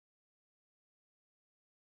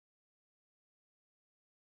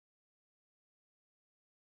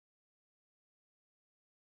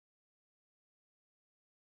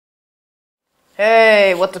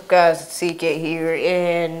Hey, what's up guys, it's CK here,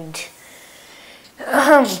 and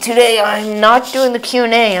today I'm not doing the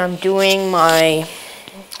Q&A, I'm doing my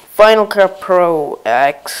Final Cut Pro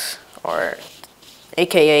X, or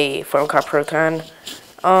aka Final Cut Pro 10,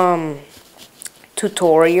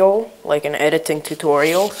 tutorial, like an editing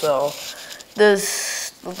tutorial. So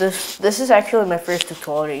this is actually my first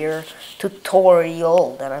tutorial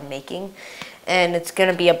that I'm making. And it's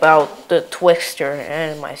gonna be about the Twixtor,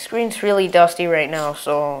 and my screen's really dusty right now,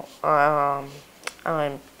 so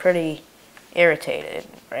I'm pretty irritated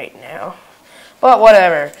right now, but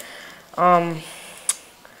whatever. So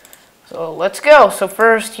let's go. So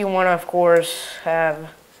first you want to of course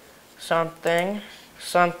have something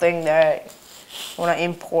that you want to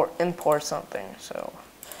import something. So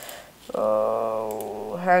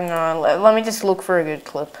hang on, let me just look for a good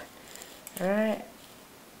clip. All right.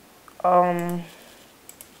 I'm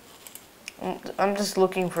just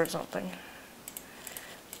looking for something.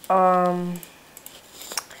 Okay,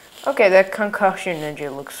 that concussion ninja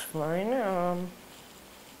looks fine.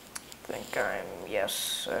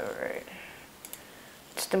 Yes, alright.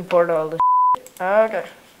 Just import all this shit. Okay.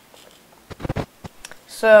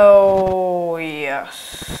 So,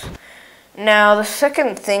 yes. Now, the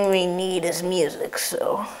second thing we need is music,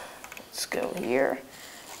 so let's go here.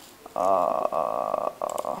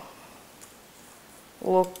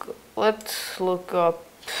 Let's look up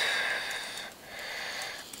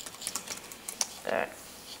that.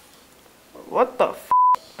 What the f?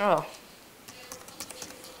 Oh.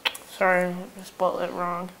 Sorry, I spelled it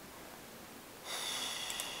wrong.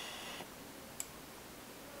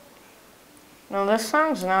 No, this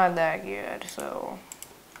song's not that good, so.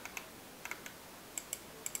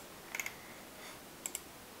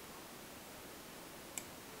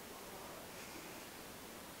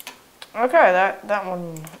 Okay, that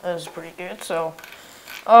one is pretty good. So,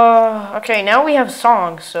 okay, now we have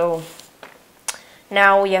songs. So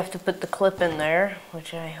now we have to put the clip in there,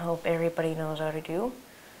 which I hope everybody knows how to do.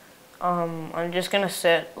 I'm just gonna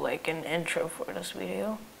set like an intro for this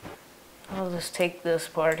video. I'll just take this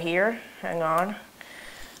part here. Hang on.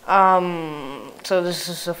 So this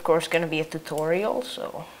is of course gonna be a tutorial.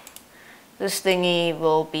 So this thingy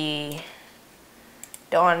will be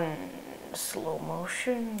done slow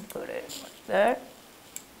motion, put it like that.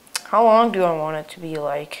 How long do I want it to be?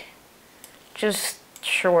 Like just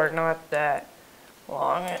short, not that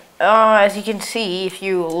long. As you can see, if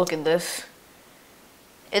you look at this,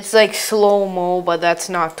 it's like slow-mo, but that's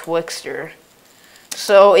not Twixtor.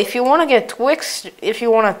 So if you want to get if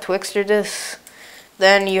you want to Twixtor this,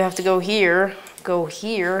 then you have to go here to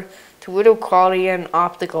video quality and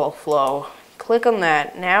optical flow. Click on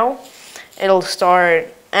that. Now it'll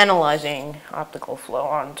start analyzing optical flow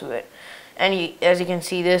onto it, and as you can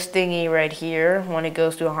see, this thingy right here, when it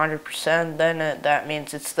goes to 100%, then that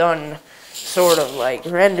means it's done sort of like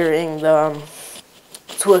rendering the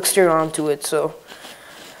Twixtor onto it. So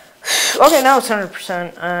okay, now it's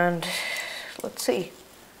 100%, and let's see,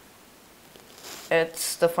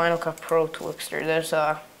 it's the Final Cut Pro Twixtor. There's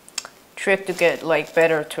a trick to get like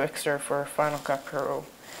better Twixtor for Final Cut Pro,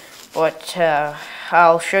 but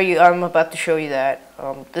I'll show you. I'm about to show you that.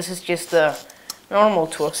 This is just the normal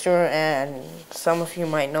Twixtor, and some of you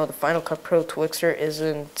might know the Final Cut Pro Twixtor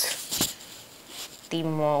isn't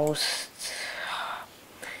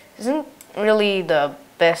really the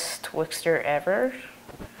best Twixtor ever.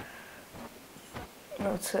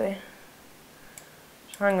 Let's see.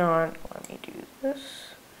 Hang on, let me do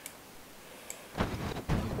this.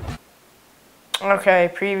 Okay,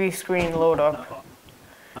 preview screen load up.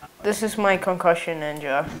 This is my concussion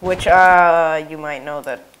ninja, which you might know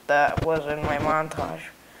that was in my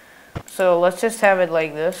montage. So let's just have it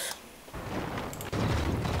like this.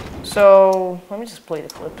 So let me just play the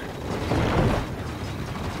clip.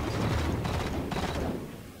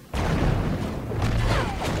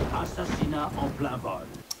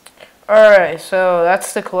 Alright, so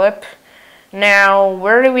that's the clip. Now,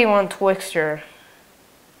 where do we want Twixtor?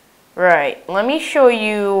 Right, let me show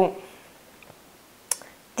you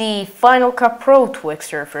the Final Cut Pro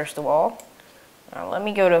Twixtor first of all. Now, let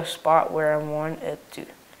me go to a spot where I want it to.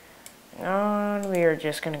 And we are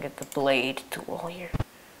just going to get the blade tool here.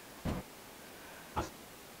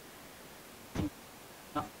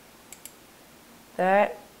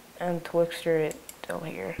 That and Twixtor it down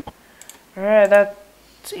here. Alright, that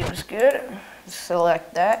seems good.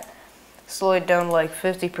 Select that. Slow it down like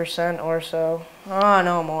 50% or so. Oh,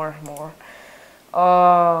 no, more.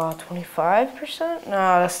 25%? No,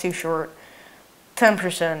 that's too short.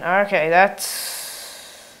 10%. Okay, that's...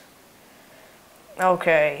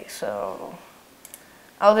 Okay, so...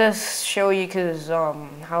 I'll just show you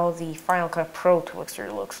how the Final Cut Pro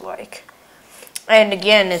Twixtor looks like. And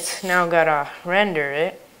again, it's now gotta render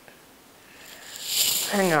it.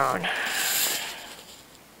 Hang on.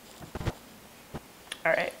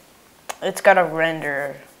 Alright. It's gotta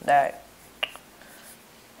render that.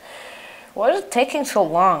 Why is it taking so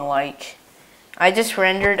long? Like, I just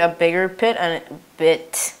rendered a bigger bit and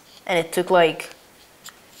it took like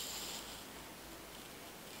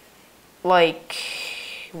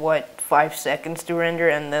what, 5 seconds to render,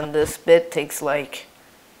 and then this bit takes like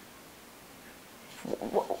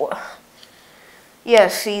yeah,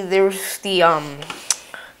 see, there's the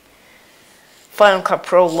Final Cut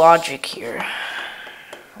Pro logic here.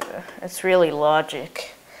 It's really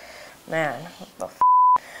logic, man. What the f?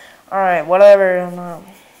 All right, whatever. I'm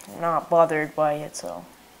not bothered by it, so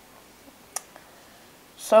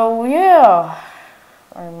yeah,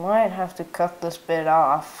 I might have to cut this bit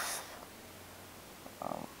off.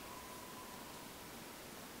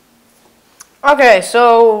 Okay,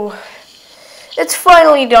 so it's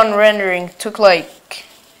finally done rendering. Took like,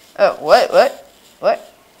 oh, what?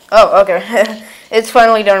 Oh, okay. It's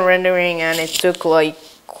finally done rendering, and it took like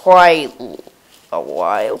quite a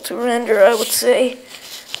while to render, I would say.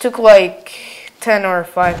 Took like 10 or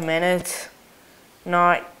 5 minutes,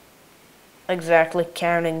 not exactly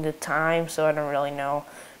counting the time, so I don't really know.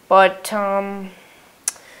 But,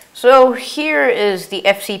 so here is the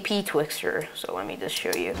FCP Twixtor. So let me just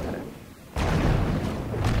show you.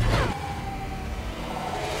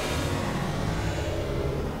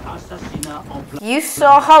 You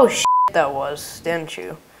saw how shit that was, didn't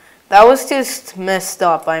you? That was just messed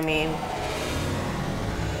up, I mean.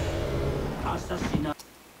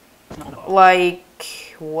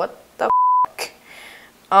 Like, what the fuck?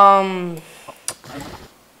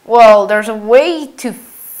 Well, there's a way to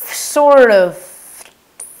sort of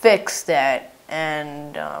fix that,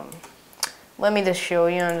 and, let me just show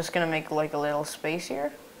you. I'm just gonna make like a little space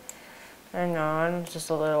here. Hang on, just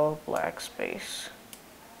a little black space.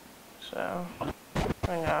 So,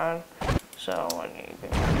 hang on. So, what do you do?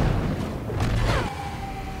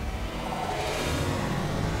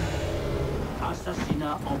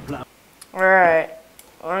 Alright.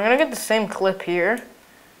 Well, I'm gonna get the same clip here.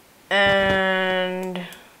 And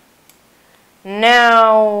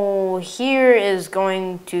now, here is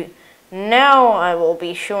going to... Now I will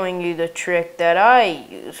be showing you the trick that I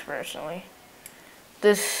use personally.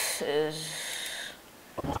 This is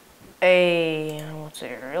a, what's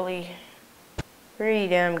it, really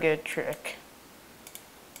damn good trick.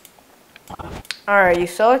 Alright, you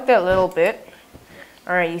select that little bit.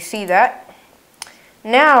 Alright, you see that?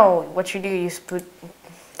 Now, what you do is put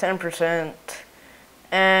 10%,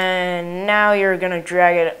 and now you're gonna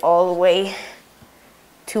drag it all the way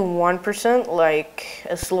to 1%, like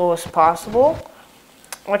as slow as possible.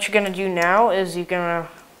 What you're gonna do now is you're gonna,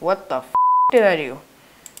 what the f did I do?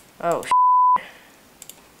 Oh,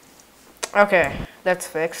 okay, that's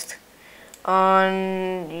fixed.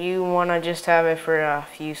 You wanna just have it for a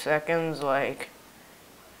few seconds, like,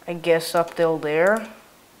 I guess up till there.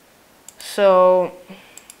 So,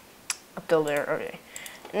 up till there, okay.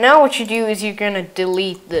 Now what you do is you're gonna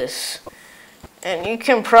delete this. And you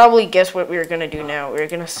can probably guess what we're gonna do now. We're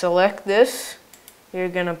gonna select this. You're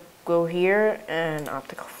gonna go here and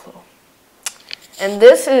optical flow. And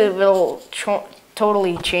this will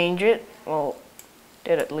totally change it. Well,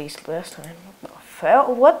 did at least last time.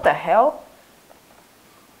 What the hell?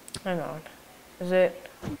 Hang on. Is it?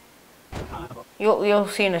 You'll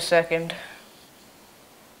see in a second.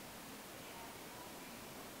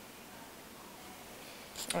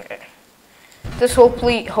 Okay. This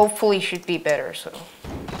hopefully should be better, so.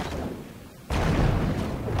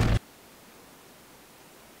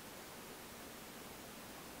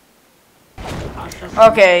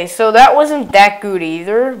 Okay, so that wasn't that good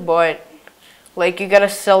either, but like you gotta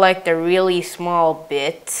select a really small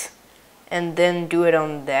bit and then do it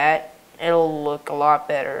on that. It'll look a lot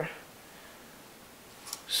better.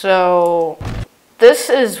 So this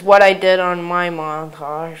is what I did on my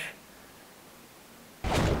montage.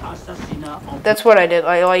 That's what I did.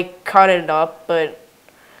 I like cut it up, but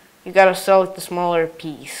you gotta select the smaller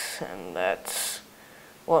piece, and that's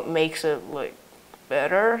what makes it look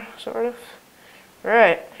better, sort of.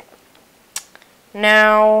 Right.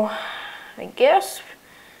 Now, I guess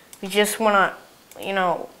we just wanna, you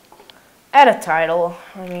know, add a title.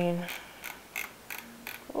 I mean,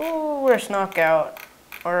 ooh, where's Knockout?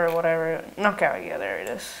 Or whatever. Knockout, yeah, there it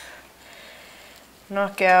is.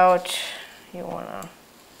 Knockout, you wanna,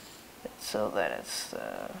 so that it's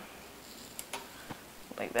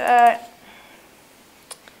like that.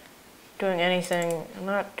 Doing anything, I'm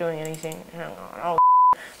not doing anything, hang on, oh,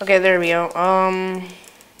 Okay, there we go.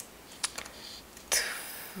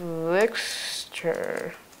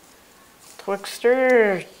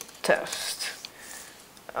 Twixtor test.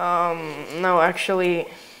 No, actually,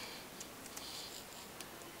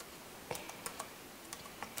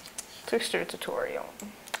 Twixtor tutorial.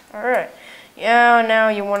 Alright. Yeah, now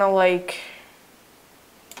you want to like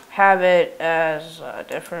have it as a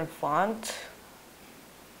different font.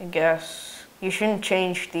 I guess you shouldn't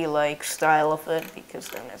change the like style of it because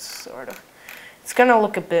then it's gonna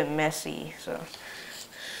look a bit messy. So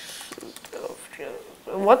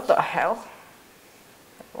what the hell?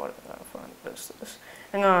 What font is this?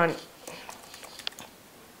 Hang on.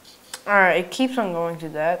 Alright, it keeps on going to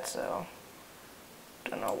that, so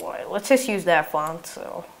don't know why. Let's just use that font.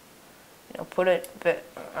 So put it a bit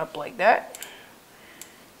up like that.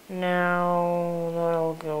 Now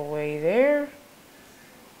that'll go away there.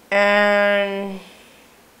 And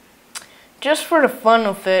just for the fun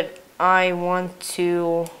of it, I want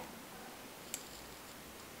to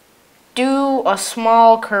do a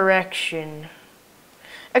small correction.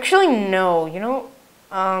 Actually, no,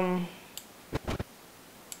 I'm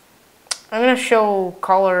gonna show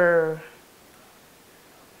color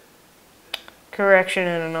correction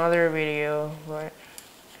in another video, but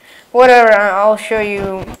whatever, I'll show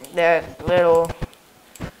you that little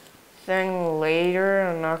thing later.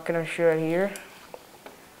 I'm not gonna show it here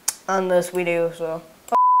on this video, so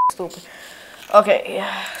stupid. Okay,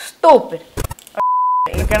 yeah, stupid.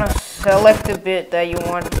 You're gonna select the bit that you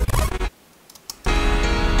want.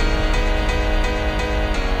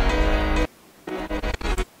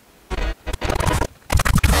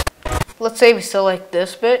 Let's say we select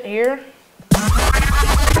this bit here.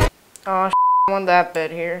 Oh, I want that bit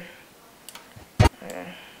here.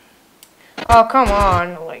 Okay. Oh, come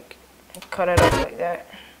on, like, cut it up like that.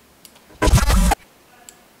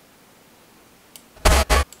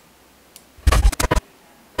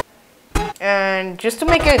 And just to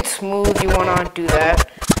make it smooth, you want to do that.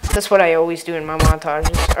 That's what I always do in my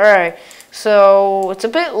montages. Alright, so it's a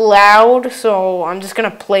bit loud, so I'm just going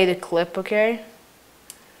to play the clip, okay?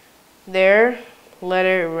 There, let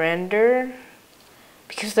it render.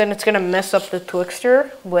 Because then it's going to mess up the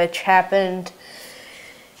Twixtor, which happened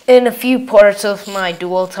in a few parts of my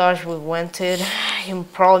dualtage with Wented. You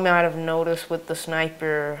probably might have noticed with the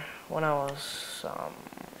sniper when I was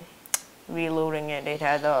reloading it. It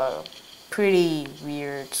had a pretty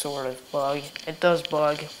weird sort of bug. It does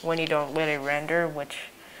bug when you don't let it render, which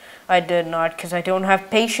I did not because I don't have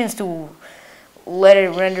patience to let it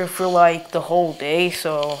render for like the whole day,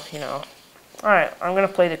 so Alright, I'm gonna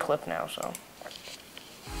play the clip now, so.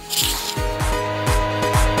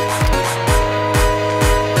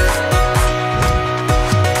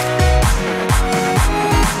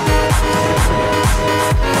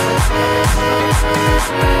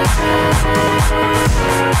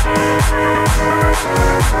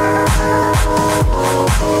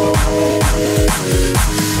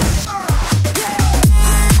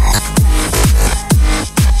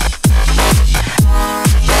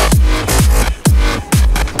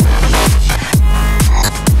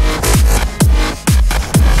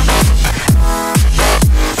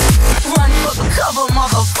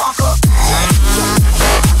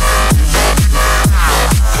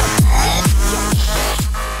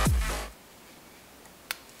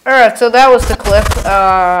 Alright, so that was the clip.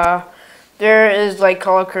 There is like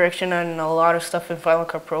color correction and a lot of stuff in Final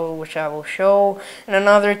Cut Pro, which I will show in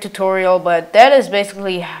another tutorial, but that is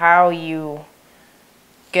basically how you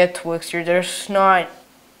get Twixtor. There's not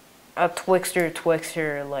a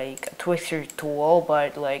Twixtor like a Twixtor tool,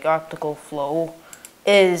 but like optical flow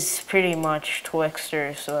is pretty much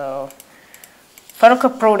Twixtor, so Final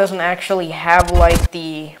Cut Pro doesn't actually have like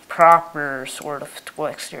the proper sort of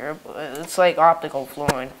Twixtor, but it's like optical flow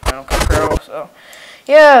in Final Cut Pro. So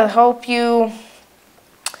yeah, hope you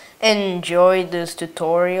enjoyed this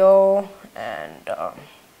tutorial, and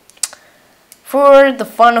for the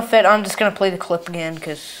fun of it, I'm just gonna play the clip again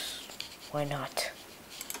because why not?